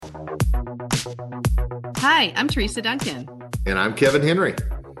Hi, I'm Teresa Duncan. And I'm Kevin Henry.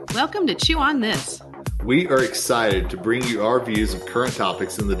 Welcome to Chew on This. We are excited to bring you our views of current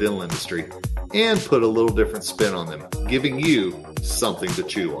topics in the dental industry and put a little different spin on them, giving you something to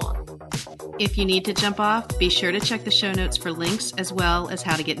chew on. If you need to jump off, be sure to check the show notes for links as well as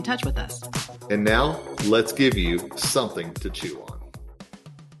how to get in touch with us. And now, let's give you something to chew on.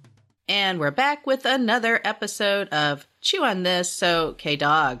 And we're back with another episode of Chew on This. So,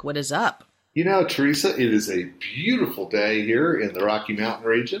 K-Dog, what is up? You know, Teresa, it is a beautiful day here in the Rocky Mountain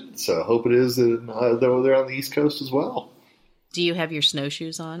region, so I hope it is over there on the East Coast as well. Do you have your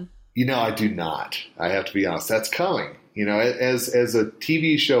snowshoes on? You know, I do not. I have to be honest. That's coming. You know, as a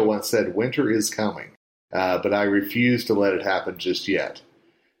TV show once said, winter is coming, but I refuse to let it happen just yet.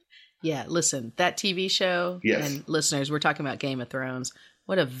 Yeah, listen, that TV show, yes. And listeners, we're talking about Game of Thrones.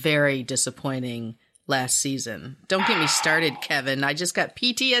 What a very disappointing last season. Don't get me started, Kevin. I just got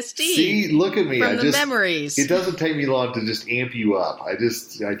PTSD. See, look at me. From the memories. It doesn't take me long to just amp you up. I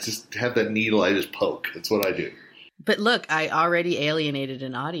just have that needle. I just poke. That's what I do. But look, I already alienated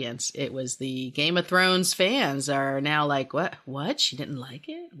an audience. It was the Game of Thrones fans are now like, what? She didn't like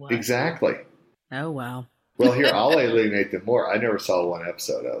it? What? Exactly. Oh, wow. Well, here, I'll alienate them more. I never saw one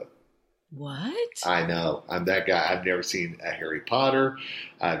episode of it. What? I know. I'm that guy. I've never seen a Harry Potter.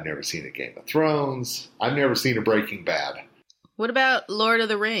 I've never seen a Game of Thrones. I've never seen a Breaking Bad. What about Lord of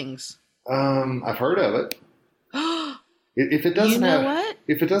the Rings? I've heard of it. If it doesn't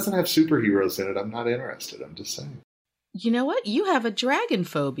have superheroes in it, I'm not interested. I'm just saying. You know what? You have a dragon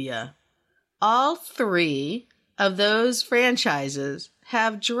phobia. All three of those franchises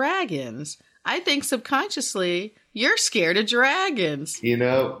have dragons. I think subconsciously you're scared of dragons. You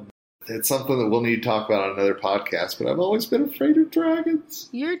know, it's something that we'll need to talk about on another podcast, but I've always been afraid of dragons.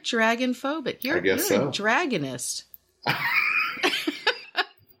 You're dragon phobic. You're a dragonist.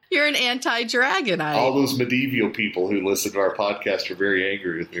 You're an anti-dragonite. All those medieval people who listen to our podcast are very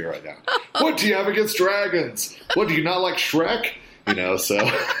angry with me right now. What do you have against dragons? What, do you not like Shrek? You know, so.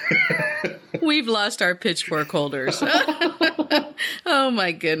 We've lost our pitchfork holders. Oh,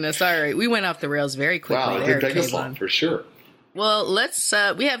 my goodness. All right. We went off the rails very quickly. Wow, it did take us long, for sure. Well,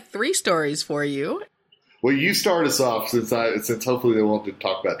 we have 3 stories for you. Well, you start us off since hopefully they won't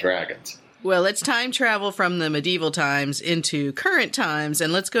talk about dragons. Well, let's time travel from the medieval times into current times,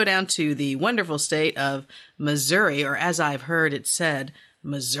 and let's go down to the wonderful state of Missouri, or as I've heard it said,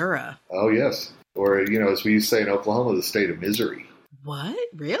 Missouri. Oh, yes. Or, you know, as we used to say in Oklahoma, the state of misery. What?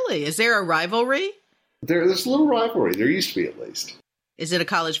 Really? Is there a rivalry? There's a little rivalry. There used to be, at least. Is it a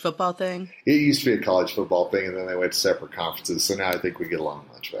college football thing? It used to be a college football thing, and then they went to separate conferences, so now I think we get along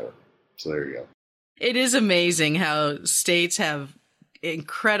much better. So there you go. It is amazing how states have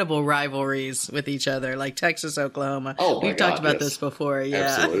incredible rivalries with each other, like Texas, Oklahoma. Oh, my We've talked about this before. Yeah.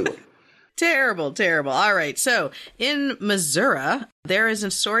 Absolutely. Terrible, terrible. All right. So in Missouri, there is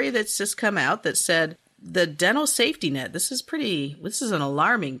a story that's just come out that said the dental safety net. This is an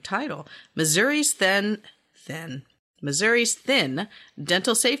alarming title. Missouri's thin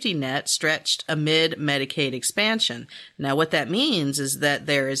dental safety net stretched amid Medicaid expansion. Now, what that means is that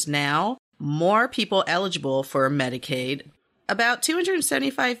there is now more people eligible for Medicaid. About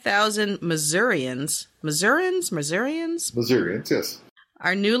 275,000 Missourians, yes,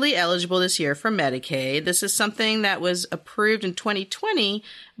 are newly eligible this year for Medicaid. This is something that was approved in 2020,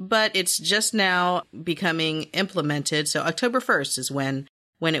 but it's just now becoming implemented. So October 1st is when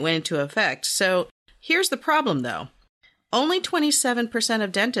it went into effect. So here's the problem, though. Only 27%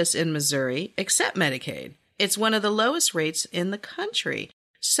 of dentists in Missouri accept Medicaid. It's one of the lowest rates in the country.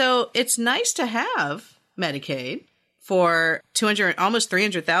 So it's nice to have Medicaid for almost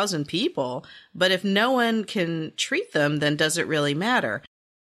 300,000 people, but if no one can treat them, then does it really matter?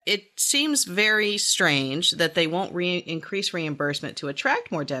 It seems very strange that they won't increase reimbursement to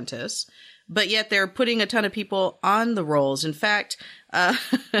attract more dentists, but yet they're putting a ton of people on the rolls. In fact,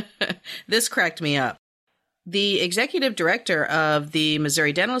 this cracked me up. The executive director of the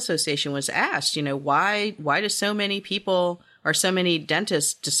Missouri Dental Association was asked, why do so many people or so many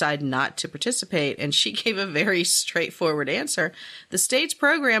dentists decide not to participate? And she gave a very straightforward answer. The state's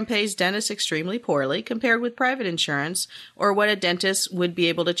program pays dentists extremely poorly compared with private insurance or what a dentist would be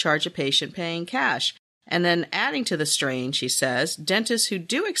able to charge a patient paying cash. And then adding to the strain, she says, dentists who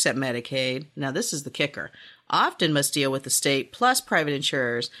do accept Medicaid, now this is the kicker, often must deal with the state plus private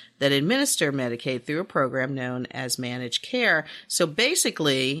insurers that administer Medicaid through a program known as managed care. So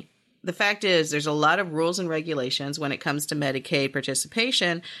basically, the fact is there's a lot of rules and regulations when it comes to Medicaid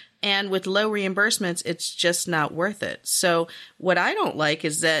participation, and with low reimbursements, it's just not worth it. So what I don't like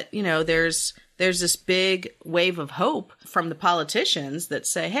is that, there's there's this big wave of hope from the politicians that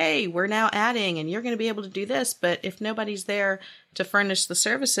say, hey, we're now adding and you're going to be able to do this. But if nobody's there to furnish the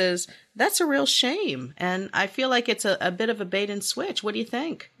services, that's a real shame. And I feel like it's a bit of a bait and switch. What do you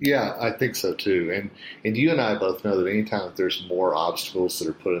think? Yeah, I think so too. And you and I both know that anytime that there's more obstacles that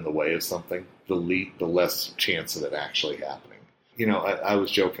are put in the way of something, the less chance of it actually happening. You know, I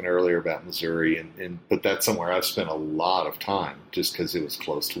was joking earlier about Missouri, but that's somewhere I've spent a lot of time just because it was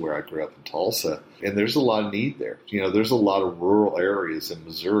close to where I grew up in Tulsa. And there's a lot of need there. You know, there's a lot of rural areas in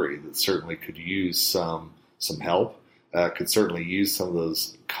Missouri that certainly could use some help, could certainly use some of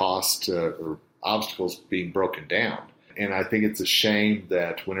those cost or obstacles being broken down. And I think it's a shame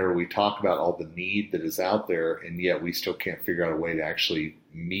that whenever we talk about all the need that is out there, and yet we still can't figure out a way to actually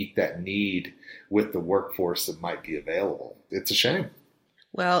meet that need with the workforce that might be available. It's a shame.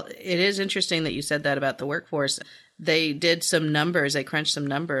 Well, it is interesting that you said that about the workforce. They did some numbers, they crunched some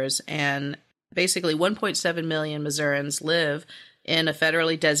numbers, and basically 1.7 million Missourians live in a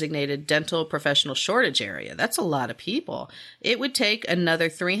federally designated dental professional shortage area. That's a lot of people. It would take another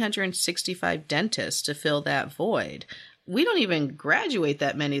 365 dentists to fill that void. We don't even graduate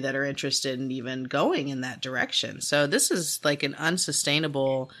that many that are interested in even going in that direction. So this is like an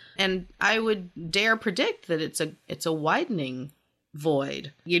unsustainable, and I would dare predict that it's a widening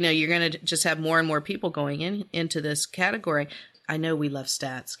void. You know, you're going to just have more and more people going into this category. I know we love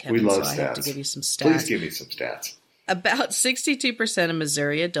stats, Kevin. We love so stats. I have to give you some stats. Please give me some stats. About 62% of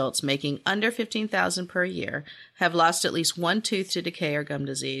Missouri adults making under $15,000 per year have lost at least one tooth to decay or gum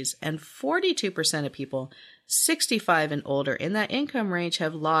disease, and 42% of people 65 and older in that income range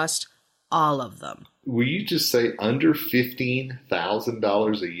have lost all of them. Will you just say under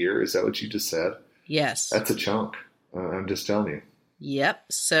 $15,000 a year? Is that what you just said? Yes. That's a chunk. I'm just telling you. Yep.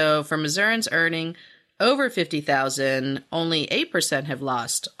 So for Missourians earning over $50,000, only 8% have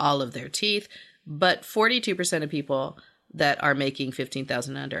lost all of their teeth. But 42% of people that are making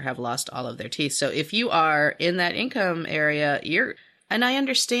 $15,000 under have lost all of their teeth. So if you are in that income area, and I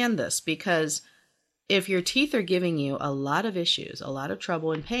understand this because if your teeth are giving you a lot of issues, a lot of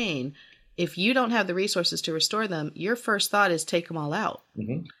trouble and pain, if you don't have the resources to restore them, your first thought is take them all out.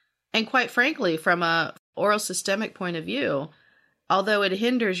 Mm-hmm. And quite frankly, from a oral systemic point of view, although it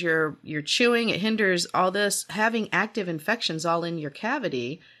hinders your chewing, it hinders all this, having active infections all in your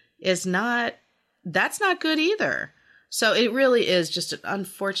cavity that's not good either. So it really is just an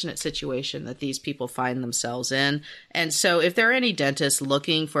unfortunate situation that these people find themselves in. And so if there are any dentists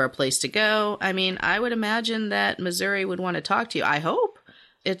looking for a place to go, I mean, I would imagine that Missouri would want to talk to you. I hope.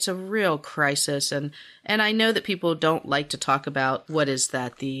 It's a real crisis. And I know that people don't like to talk about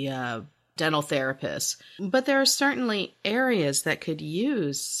the dental therapists, but there are certainly areas that could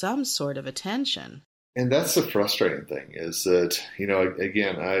use some sort of attention. And that's the frustrating thing is that, you know,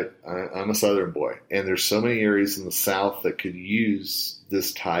 again, I'm a Southern boy, and there's so many areas in the South that could use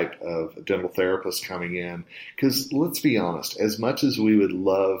this type of dental therapist coming in. Because let's be honest, as much as we would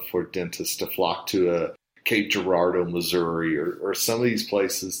love for dentists to flock to a Cape Girardeau, Missouri, or some of these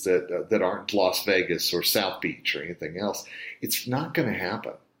places that aren't Las Vegas or South Beach or anything else, it's not going to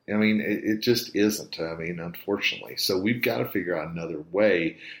happen. I mean, it just isn't. I mean, unfortunately. So we've got to figure out another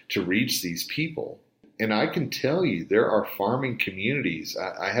way to reach these people. And I can tell you, there are farming communities.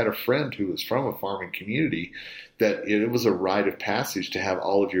 I had a friend who was from a farming community that it was a rite of passage to have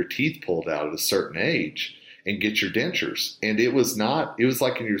all of your teeth pulled out at a certain age and get your dentures. And it was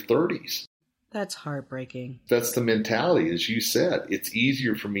like in your 30s. That's heartbreaking. That's the mentality, as you said. It's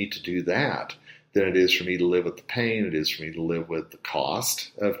easier for me to do that than it is for me to live with the pain. It is for me to live with the cost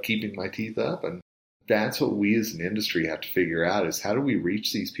of keeping my teeth up. And that's what we as an industry have to figure out is how do we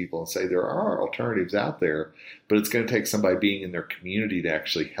reach these people and say there are alternatives out there, but it's going to take somebody being in their community to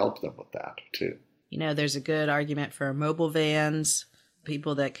actually help them with that too. You know, there's a good argument for mobile vans,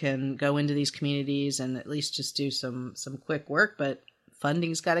 people that can go into these communities and at least just do some quick work, but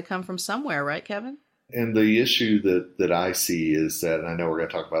funding's got to come from somewhere, right, Kevin? And the issue that I see is that, and I know we're going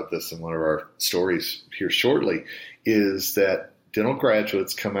to talk about this in one of our stories here shortly, is that dental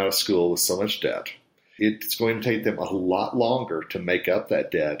graduates come out of school with so much debt. It's going to take them a lot longer to make up that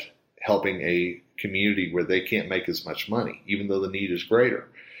debt, helping a community where they can't make as much money, even though the need is greater.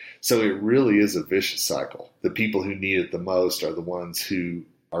 So it really is a vicious cycle. The people who need it the most are the ones who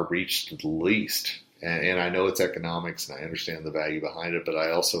are reached the least. And I know it's economics and I understand the value behind it, but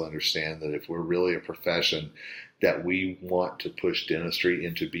I also understand that if we're really a profession that we want to push dentistry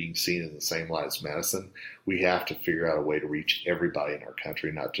into being seen in the same light as medicine, we have to figure out a way to reach everybody in our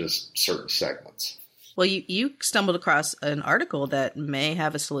country, not just certain segments. Well, you stumbled across an article that may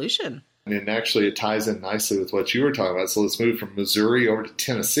have a solution. And actually, it ties in nicely with what you were talking about. So let's move from Missouri over to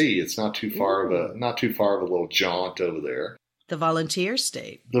Tennessee. It's not too far of a little jaunt over there. The volunteer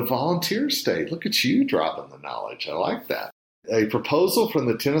state. The volunteer state. Look at you dropping the knowledge. I like that. A proposal from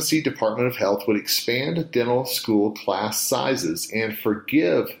the Tennessee Department of Health would expand dental school class sizes and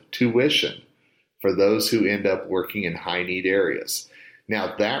forgive tuition for those who end up working in high-need areas.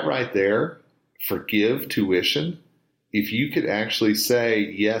 Now, that right there, forgive tuition, if you could actually say,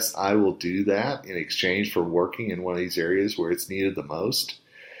 yes, I will do that in exchange for working in one of these areas where it's needed the most.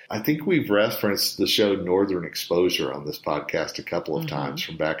 I think we've referenced the show Northern Exposure on this podcast a couple of times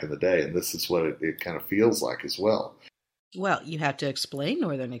from back in the day, and this is what it kind of feels like as well. Well, you have to explain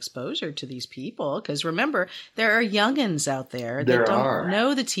Northern Exposure to these people, because remember, there are youngins out there that don't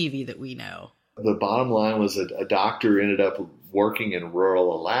know the TV that we know. The bottom line was a doctor ended up working in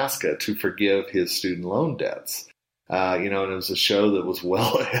rural Alaska to forgive his student loan debts. And it was a show that was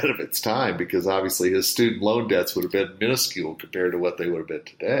well ahead of its time because obviously his student loan debts would have been minuscule compared to what they would have been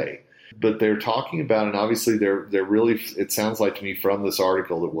today. But they're talking about, and obviously they're really, it sounds like to me from this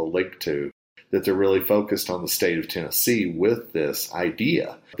article that we'll link to, that they're really focused on the state of Tennessee with this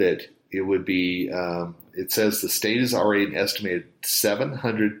idea that it would be, it says the state is already an estimated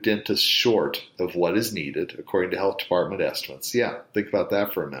 700 dentists short of what is needed, according to health department estimates. Yeah, think about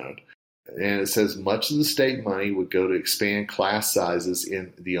that for a minute. And it says much of the state money would go to expand class sizes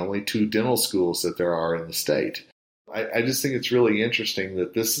in the only 2 dental schools that there are in the state. I just think it's really interesting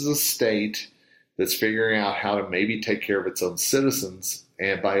that this is a state that's figuring out how to maybe take care of its own citizens,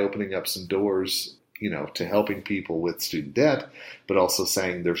 and by opening up some doors, to helping people with student debt, but also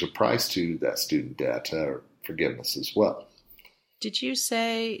saying there's a price to that student debt forgiveness as well. Did you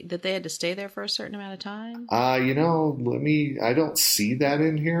say that they had to stay there for a certain amount of time? I don't see that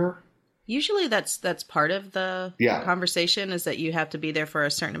in here. Usually that's part of the conversation, is that you have to be there for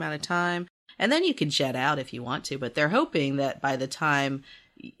a certain amount of time, and then you can jet out if you want to, but they're hoping that by the time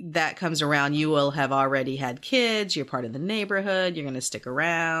that comes around, you will have already had kids, you're part of the neighborhood, you're going to stick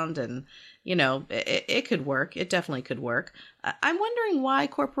around, and, it could work. It definitely could work. I'm wondering why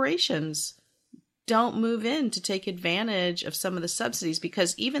corporations don't move in to take advantage of some of the subsidies,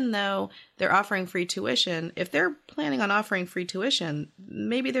 because even though they're offering free tuition, if they're planning on offering free tuition,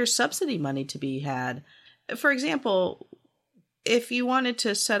 maybe there's subsidy money to be had. For example, if you wanted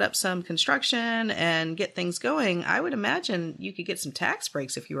to set up some construction and get things going, I would imagine you could get some tax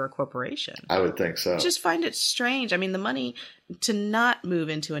breaks if you were a corporation. I would think so. I just find it strange. I mean, the money to not move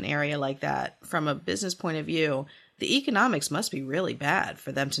into an area like that from a business point of view, the economics must be really bad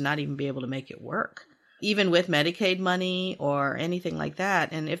for them to not even be able to make it work, even with Medicaid money or anything like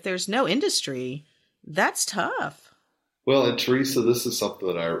that. And if there's no industry, that's tough. Well, and Teresa, this is something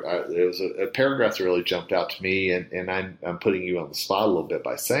that it was a paragraph that really jumped out to me, and I'm putting you on the spot a little bit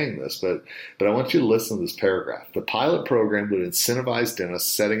by saying this, but I want you to listen to this paragraph. The pilot program would incentivize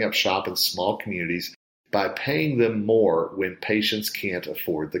dentists setting up shop in small communities by paying them more when patients can't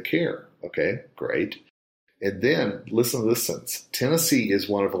afford the care. Okay, great. And then listen to this sentence. Tennessee is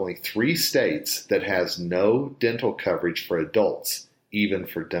one of only 3 states that has no dental coverage for adults, even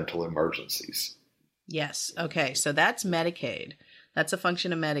for dental emergencies. Yes. Okay. So that's Medicaid. That's a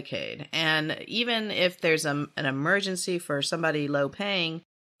function of Medicaid. And even if there's an emergency for somebody low paying,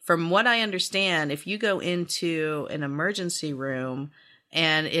 from what I understand, if you go into an emergency room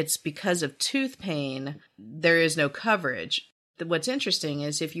and it's because of tooth pain, there is no coverage. What's interesting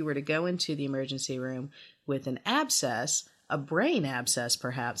is if you were to go into the emergency room with an abscess, a brain abscess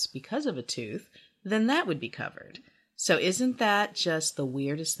perhaps because of a tooth, then that would be covered. So isn't that just the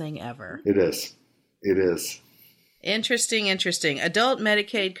weirdest thing ever? It is. It is. Interesting. Adult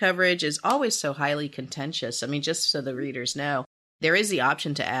Medicaid coverage is always so highly contentious. I mean, just so the readers know, there is the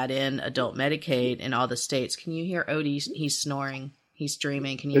option to add in adult Medicaid in all the states. Can you hear Odie? He's snoring. He's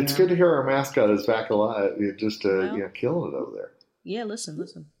dreaming. Can you hear him? It's good to hear our mascot is back alive. Just killing it over there. Yeah,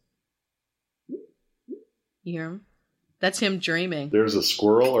 listen. You hear him? That's him dreaming. There's a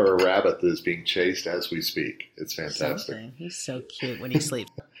squirrel or a rabbit that is being chased as we speak. It's fantastic. Something. He's so cute when he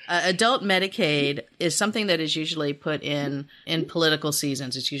sleeps. Adult Medicaid is something that is usually put in political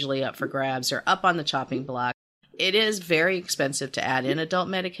seasons. It's usually up for grabs or up on the chopping block. It is very expensive to add in adult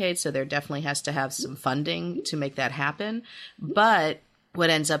Medicaid, so there definitely has to have some funding to make that happen. But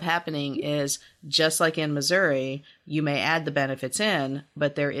what ends up happening is, just like in Missouri, you may add the benefits in,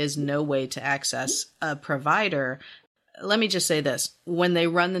 but there is no way to access a provider. Let me just say this. When they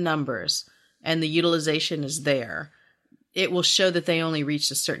run the numbers and the utilization is there, it will show that they only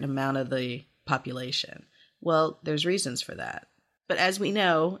reached a certain amount of the population. Well, there's reasons for that. But as we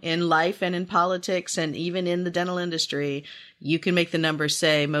know, in life and in politics and even in the dental industry, you can make the numbers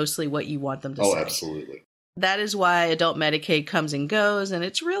say mostly what you want them to say. Oh, absolutely. That is why adult Medicaid comes and goes, and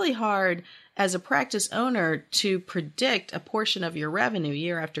it's really hard as a practice owner to predict a portion of your revenue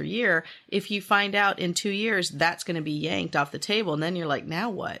year after year. If you find out in 2 years that's going to be yanked off the table, and then you're like, now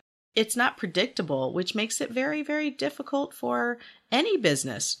what? It's not predictable, which makes it very, very difficult for any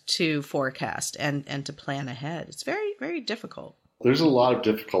business to forecast and to plan ahead. It's very, very difficult. There's a lot of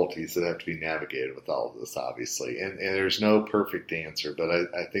difficulties that have to be navigated with all of this, obviously, and there's no perfect answer, but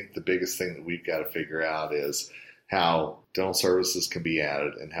I think the biggest thing that we've got to figure out is how dental services can be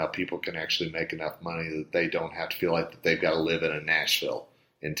added and how people can actually make enough money that they don't have to feel like that they've got to live in a Nashville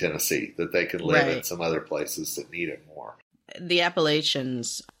in Tennessee, that they can live in some other places that need it more. The Appalachian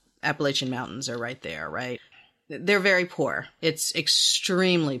Mountains are right there, right? They're very poor. It's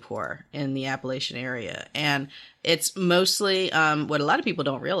extremely poor in the Appalachian area. And it's mostly what a lot of people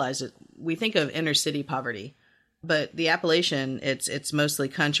don't realize. We think of inner city poverty, but the Appalachian, it's mostly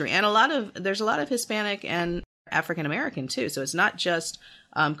country. And there's a lot of Hispanic and African American too. So it's not just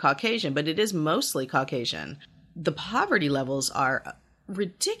Caucasian, but it is mostly Caucasian. The poverty levels are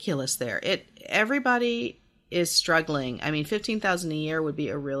ridiculous there. Everybody is struggling. I mean, $15,000 a year would be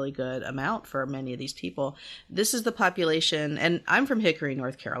a really good amount for many of these people. This is the population, and I'm from Hickory,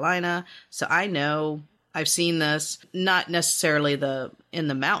 North Carolina, so I know, I've seen this, not necessarily in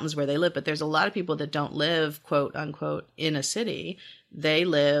the mountains where they live, but there's a lot of people that don't live, quote unquote, in a city. They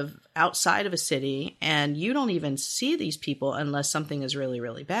live outside of a city, and you don't even see these people unless something is really,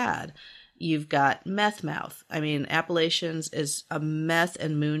 really bad. You've got meth mouth. I mean, Appalachians is a meth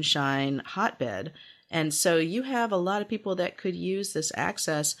and moonshine hotbed. And so you have a lot of people that could use this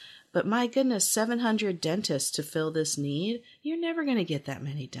access, but my goodness, 700 dentists to fill this need? You're never going to get that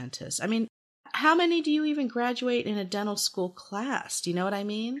many dentists. I mean, how many do you even graduate in a dental school class? Do you know what I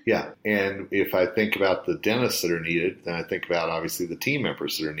mean? Yeah. And if I think about the dentists that are needed, then I think about obviously the team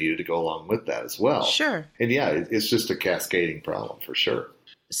members that are needed to go along with that as well. Sure. And yeah, it's just a cascading problem for sure.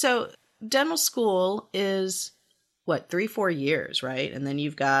 So dental school is, 3-4 years, right? And then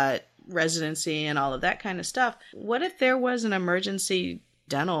you've got residency and all of that kind of stuff. What if there was an emergency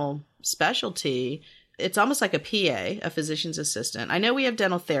dental specialty? It's almost like a PA, a physician's assistant. I know we have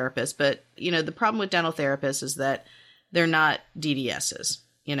dental therapists, but the problem with dental therapists is that they're not DDSs,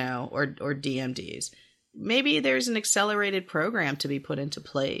 or DMDs. Maybe there's an accelerated program to be put into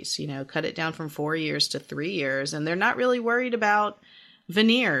place, cut it down from 4 years to 3 years, and they're not really worried about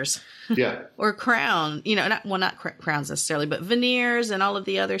veneers or crown, not crowns necessarily, but veneers and all of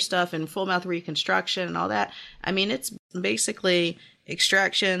the other stuff and full mouth reconstruction and all that. I mean, it's basically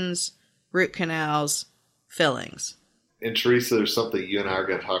extractions, root canals, fillings. And Teresa, there's something you and I are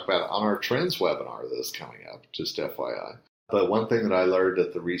going to talk about on our Trends webinar that is coming up, just FYI. But one thing that I learned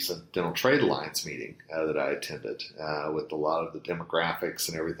at the recent Dental Trade Alliance meeting that I attended with a lot of the demographics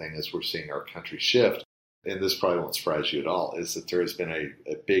and everything as we're seeing our country shift, and this probably won't surprise you at all, is that there has been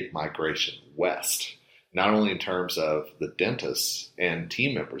a big migration west, not only in terms of the dentists and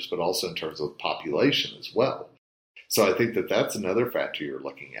team members, but also in terms of the population as well. So I think that that's another factor you're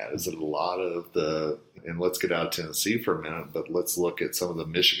looking at, is that a lot of and let's get out of Tennessee for a minute, but let's look at some of the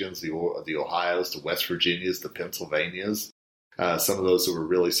Michigans, the Ohios, the West Virginias, the Pennsylvanias. Some of those who were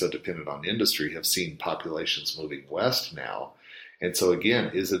really so dependent on industry have seen populations moving west now. And so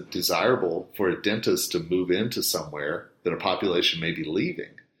again, is it desirable for a dentist to move into somewhere that a population may be leaving?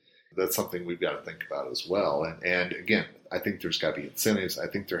 That's something we've got to think about as well. And again, I think there's got to be incentives. I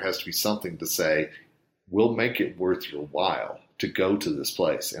think there has to be something to say, we'll make it worth your while to go to this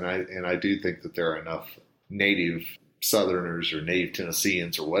place. And I do think that there are enough native Southerners or native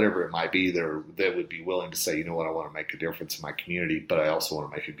Tennesseans or whatever it might be that would be willing to say, you know what, I want to make a difference in my community, but I also want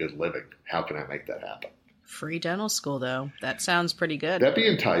to make a good living. How can I make that happen? Free dental school, though. That sounds pretty good. That'd be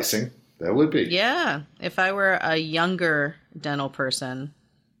enticing. That would be. Yeah. If I were a younger dental person,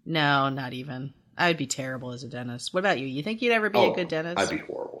 no, not even. I'd be terrible as a dentist. What about you? You think you'd ever be a good dentist? I'd be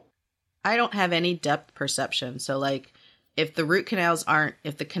horrible. I don't have any depth perception. So, like, if the canals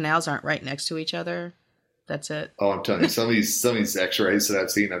aren't right next to each other, that's it. Oh, I'm telling you, some of these X-rays that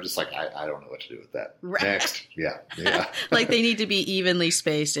I've seen, I'm just like, I don't know what to do with that. Right. Next, yeah. Like they need to be evenly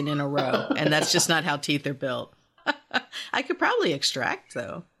spaced and in a row, and that's just not how teeth are built. I could probably extract,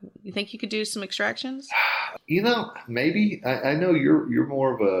 though. You think you could do some extractions? Maybe. I know you're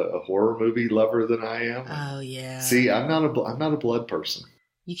more of a horror movie lover than I am. Oh yeah. See, I'm not a blood person.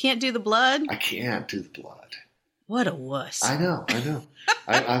 You can't do the blood? I can't do the blood. What a wuss. I know.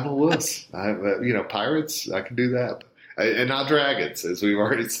 I'm a wuss. Pirates, I can do that. And not dragons, as we've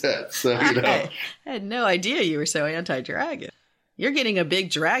already said. So, I had no idea you were so anti-dragon. You're getting a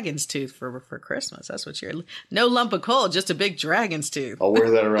big dragon's tooth for Christmas. That's what you're. No lump of coal, just a big dragon's tooth. I'll wear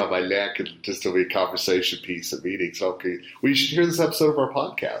that around my neck and just it'll be a conversation piece at meetings. Okay, well, you should hear this episode of our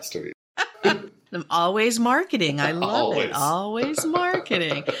podcast. I'm always marketing. I love it. Always. Always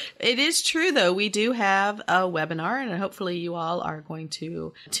marketing. It is true, though. We do have a webinar, and hopefully you all are going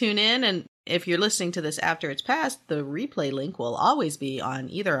to tune in. And if you're listening to this after it's passed, the replay link will always be on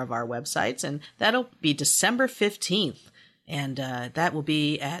either of our websites, and that'll be December 15th. And that will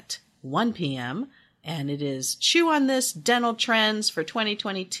be at 1 p.m. And it is Chew on This Dental Trends for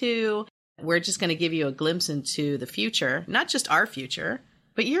 2022. We're just going to give you a glimpse into the future, not just our future,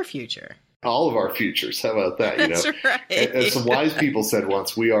 but your future. All of our futures. How about that? That's right. As some wise people said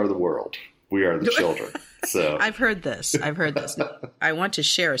once, we are the world. We are the children. So I've heard this. I want to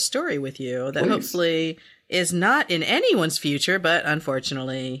share a story with you that Please. hopefully is not in anyone's future, but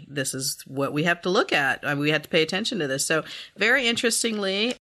unfortunately, this is what we have to look at. We have to pay attention to this. So very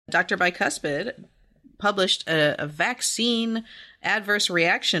interestingly, Dr. Bicuspid published a vaccine adverse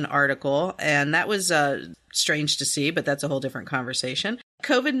reaction article, and that was strange to see, but that's a whole different conversation.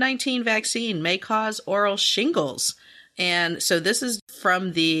 COVID-19 vaccine may cause oral shingles. And so this is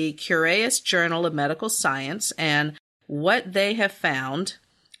from the Curious Journal of Medical Science, and what they have found,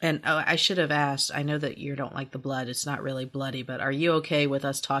 and I should have asked, I know that you don't like the blood, it's not really bloody, but are you okay with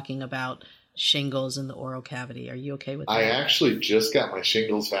us talking about shingles in the oral cavity? Are you okay with that? I actually just got my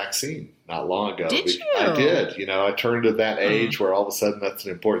shingles vaccine not long ago. Did you? I did. I turned at that age where all of a sudden that's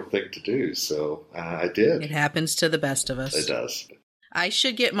an important thing to do. So I did. It happens to the best of us. It does. I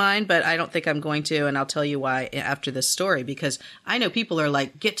should get mine, but I don't think I'm going to, and I'll tell you why after this story, because I know people are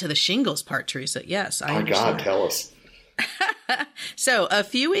like, get to the shingles part, Teresa. Yes, I understand. God, tell us. So a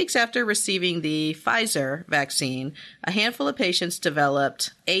few weeks after receiving the Pfizer vaccine, a handful of patients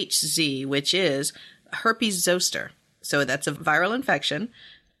developed HZ, which is herpes zoster. So that's a viral infection.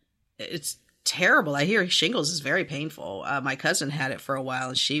 It's terrible. I hear shingles is very painful. My cousin had it for a while,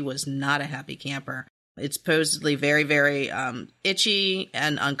 and she was not a happy camper. It's supposedly very, very itchy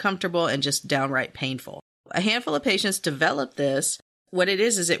and uncomfortable and just downright painful. A handful of patients developed this. What it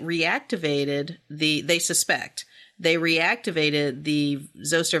is it reactivated they suspect, they reactivated the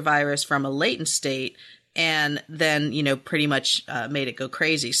zoster virus from a latent state and then, pretty much made it go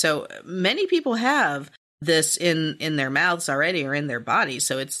crazy. So many people have this in their mouths already or in their bodies.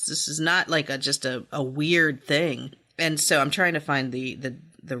 So this is not like just a weird thing. And so I'm trying to find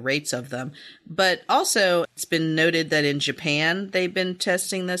the rates of them. But also, it's been noted that in Japan, they've been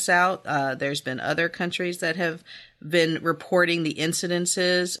testing this out. There's been other countries that have been reporting the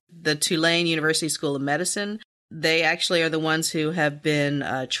incidences. The Tulane University School of Medicine, they actually are the ones who have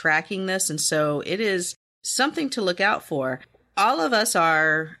been tracking this. And so it is something to look out for. All of us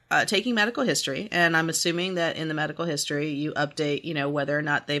are taking medical history, and I'm assuming that in the medical history, you update, whether or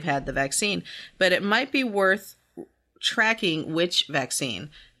not they've had the vaccine. But it might be worth tracking which vaccine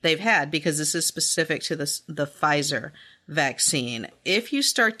they've had, because this is specific to the Pfizer vaccine. If you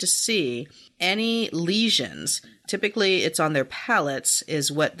start to see any lesions, typically it's on their palates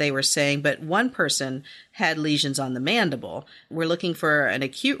is what they were saying, but one person had lesions on the mandible. We're looking for an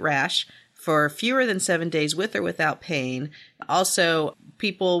acute rash for fewer than 7 days with or without pain. Also,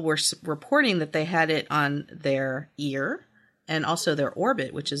 people were reporting that they had it on their ear and also their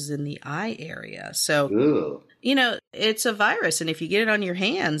orbit, which is in the eye area. So, Ugh. It's a virus, and if you get it on your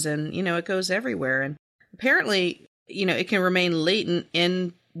hands and, it goes everywhere. And apparently, it can remain latent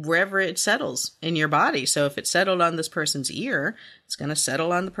in wherever it settles in your body. So if it settled on this person's ear, it's going to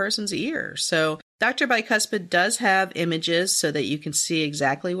settle on the person's ear. So Dr. Bicuspid does have images so that you can see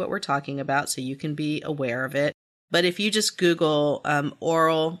exactly what we're talking about, so you can be aware of it. But if you just Google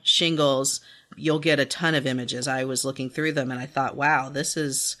oral shingles, you'll get a ton of images. I was looking through them and I thought, wow, this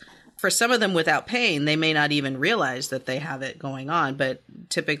is, for some of them without pain, they may not even realize that they have it going on. But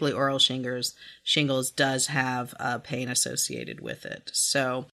typically oral shingles does have pain associated with it.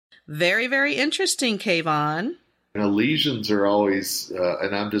 So very, very interesting, Kayvon. Lesions are always,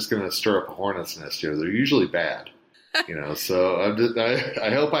 and I'm just going to stir up a hornet's nest here. They're usually bad. So I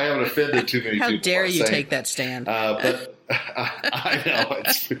hope I haven't offended too many people. How dare you take that stand? But I know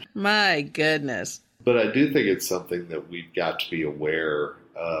it's my goodness. But I do think it's something that we've got to be aware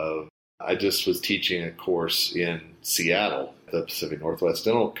of. I just was teaching a course in Seattle, the Pacific Northwest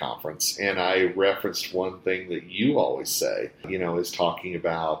Dental Conference, and I referenced one thing that you always say, is talking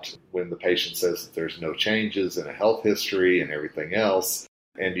about when the patient says that there's no changes in a health history and everything else,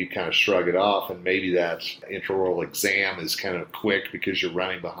 and you kind of shrug it off, and maybe that intraoral exam is kind of quick because you're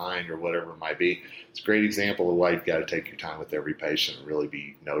running behind or whatever it might be. It's a great example of why you've got to take your time with every patient and really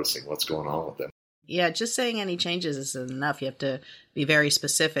be noticing what's going on with them. Yeah, just saying any changes isn't enough. You have to be very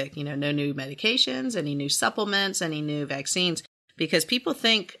specific. No new medications, any new supplements, any new vaccines. Because people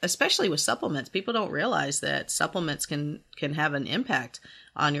think, especially with supplements, people don't realize that supplements can have an impact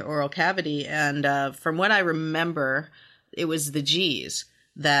on your oral cavity. And from what I remember, it was the G's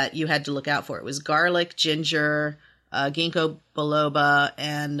that you had to look out for. It was garlic, ginger, ginkgo biloba,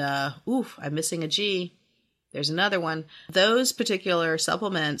 and I'm missing a G. There's another one. Those particular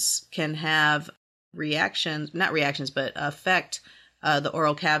supplements can have affect the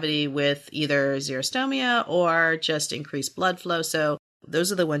oral cavity with either xerostomia or just increased blood flow. So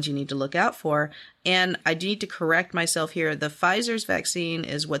those are the ones you need to look out for. And I need to correct myself here. The Pfizer's vaccine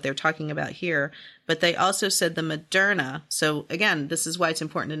is what they're talking about here, but they also said the Moderna. So again, this is why it's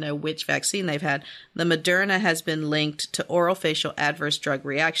important to know which vaccine they've had. The Moderna has been linked to oral facial adverse drug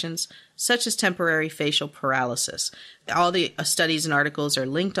reactions, such as temporary facial paralysis. All the studies and articles are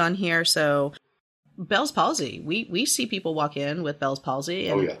linked on here. So Bell's palsy. We see people walk in with Bell's palsy.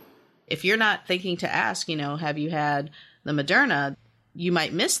 And if you're not thinking to ask, have you had the Moderna, you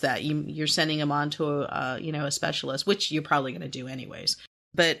might miss that. You're sending them on to a specialist, which you're probably going to do anyways.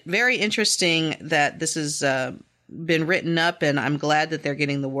 But very interesting that this has been written up, and I'm glad that they're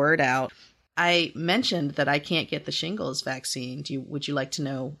getting the word out. I mentioned that I can't get the shingles vaccine. Would you like to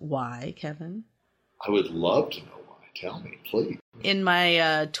know why, Kevin? I would love to know why. Tell me, please. In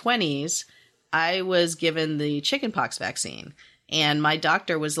my 20s, I was given the chickenpox vaccine, and my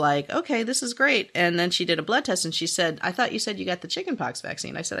doctor was like, okay, this is great. And then she did a blood test and she said, I thought you said you got the chickenpox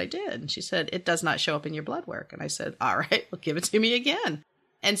vaccine. I said, I did. And she said, it does not show up in your blood work. And I said, all right, well, give it to me again.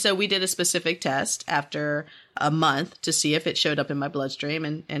 And so we did a specific test after a month to see if it showed up in my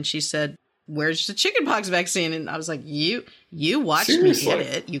bloodstream. And she said, where's the chickenpox vaccine? And I was like, you watched Seriously? me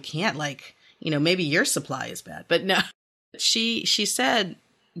get it. You can't maybe your supply is bad, but no. She said,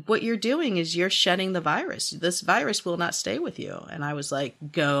 what you're doing is you're shedding the virus. This virus will not stay with you. And I was like,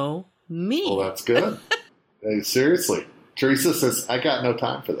 go me. Well, that's good. Hey, seriously. Teresa says, I got no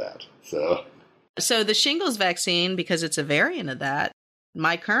time for that. So the shingles vaccine, because it's a variant of that,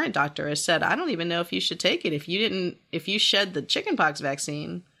 my current doctor has said, I don't even know if you should take it. If you shed the chickenpox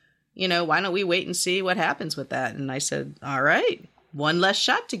vaccine, why don't we wait and see what happens with that? And I said, all right, one less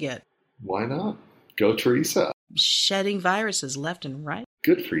shot to get. Why not? Go Teresa. Shedding viruses left and right.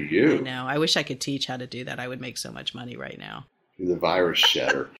 Good for you. I know. I wish I could teach how to do that. I would make so much money right now. You're the virus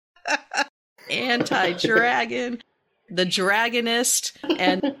shedder. Anti-dragon, the dragonist,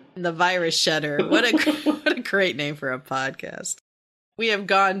 and the virus shedder. What a great name for a podcast. We have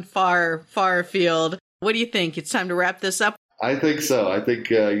gone far, far afield. What do you think? It's time to wrap this up? I think so. I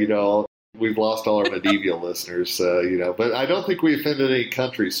think, we've lost all our medieval listeners, but I don't think we offended any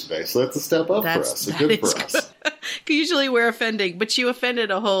countries today. So that's a step up for us. So good for us. Usually we're offending, but you offended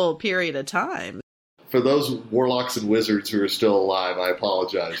a whole period of time. For those warlocks and wizards who are still alive, I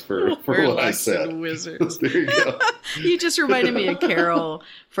apologize for what I said. And wizards. There you go. You just reminded me of Carol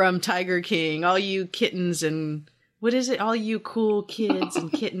from Tiger King. All you kittens and... what is it? All you cool kids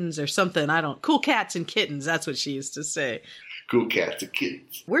and kittens or something. Cool cats and kittens. That's what she used to say. Cool cats and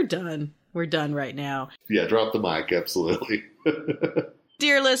kittens. We're done. We're done right now. Yeah, drop the mic. Absolutely.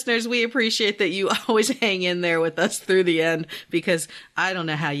 Dear listeners, we appreciate that you always hang in there with us through the end because I don't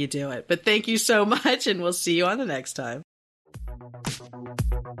know how you do it. But thank you so much, and we'll see you on the next time.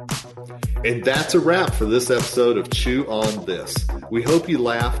 And that's a wrap for this episode of Chew on This. We hope you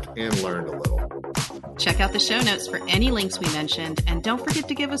laughed and learned a little. Check out the show notes for any links we mentioned, and don't forget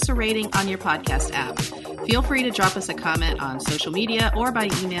to give us a rating on your podcast app. Feel free to drop us a comment on social media or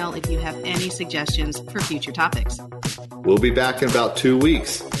by email if you have any suggestions for future topics. We'll be back in about 2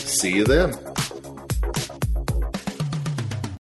 weeks. See you then.